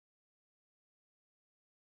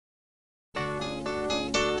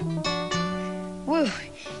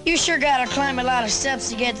You sure gotta climb a lot of steps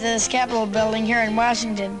to get to this Capitol building here in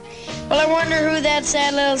Washington. Well, I wonder who that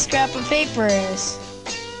sad little scrap of paper is.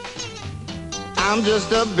 I'm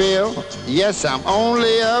just a bill, yes, I'm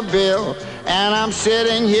only a bill, and I'm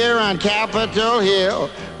sitting here on Capitol Hill.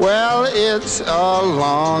 Well, it's a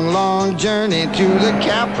long, long journey to the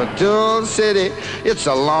capital city. It's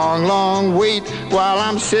a long, long wait while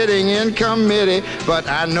I'm sitting in committee, but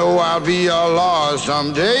I know I'll be a law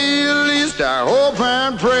someday. At least I hope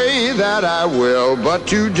and pray that I will, but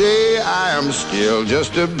today I am still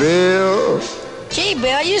just a bill. Gee,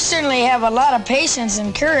 Bill, you certainly have a lot of patience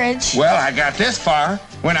and courage. Well, I got this far.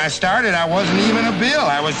 When I started, I wasn't even a bill.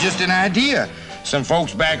 I was just an idea. Some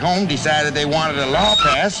folks back home decided they wanted a law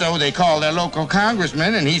passed, so they called their local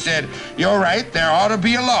congressman, and he said, "You're right, there ought to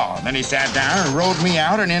be a law." Then he sat down and wrote me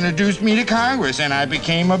out and introduced me to Congress, and I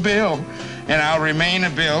became a bill. And I'll remain a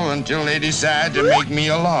bill until they decide to make me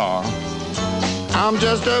a law. I'm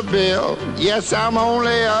just a bill, yes, I'm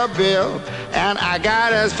only a bill, and I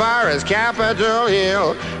got as far as Capitol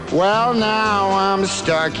Hill. Well, now I'm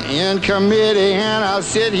stuck in committee, and I'll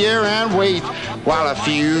sit here and wait while a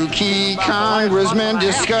few key congressmen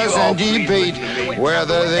discuss and debate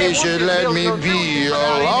whether they should let me be a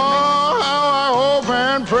law. I hope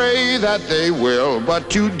and pray that they will, but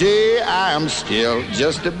today I am still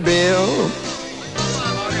just a bill.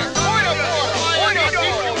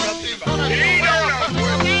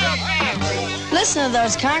 Listen to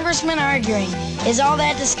those congressmen arguing. Is all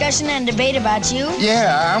that discussion and debate about you?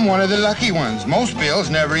 Yeah, I'm one of the lucky ones. Most bills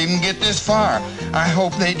never even get this far. I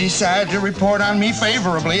hope they decide to report on me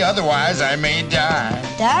favorably, otherwise I may die.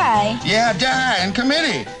 Die? Yeah, die in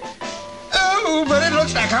committee. Oh, but it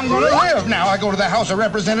looks like I'm going to live. Now I go to the House of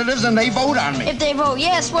Representatives and they vote on me. If they vote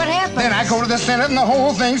yes, what happens? Then I go to the Senate and the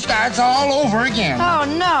whole thing starts all over again. Oh,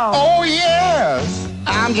 no. Oh, yes.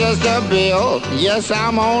 I'm just a bill, yes,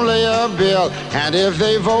 I'm only a bill, and if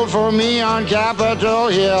they vote for me on Capitol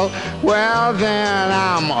Hill, well then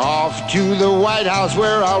I'm off to the White House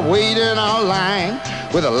where I'll wait in a line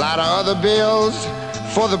with a lot of other bills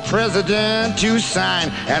for the president to sign,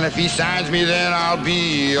 and if he signs me then I'll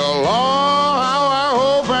be a law. How I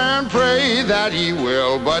hope and pray that he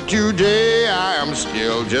will, but today I am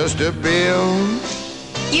still just a bill.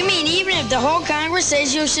 You mean even if the whole Congress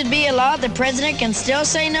says you should be a law, the president can still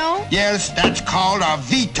say no? Yes, that's called a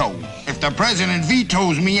veto. If the president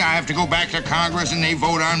vetoes me, I have to go back to Congress and they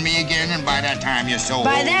vote on me again, and by that time you're so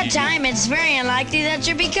By old, that time, it's very unlikely that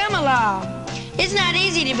you become a law. It's not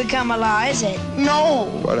easy to become a law, is it? No.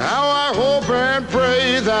 But how I hope and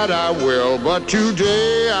pray that I will, but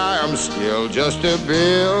today I am still just a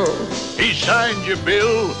bill. He signed your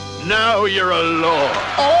bill, now you're a law.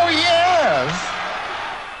 Oh, yes.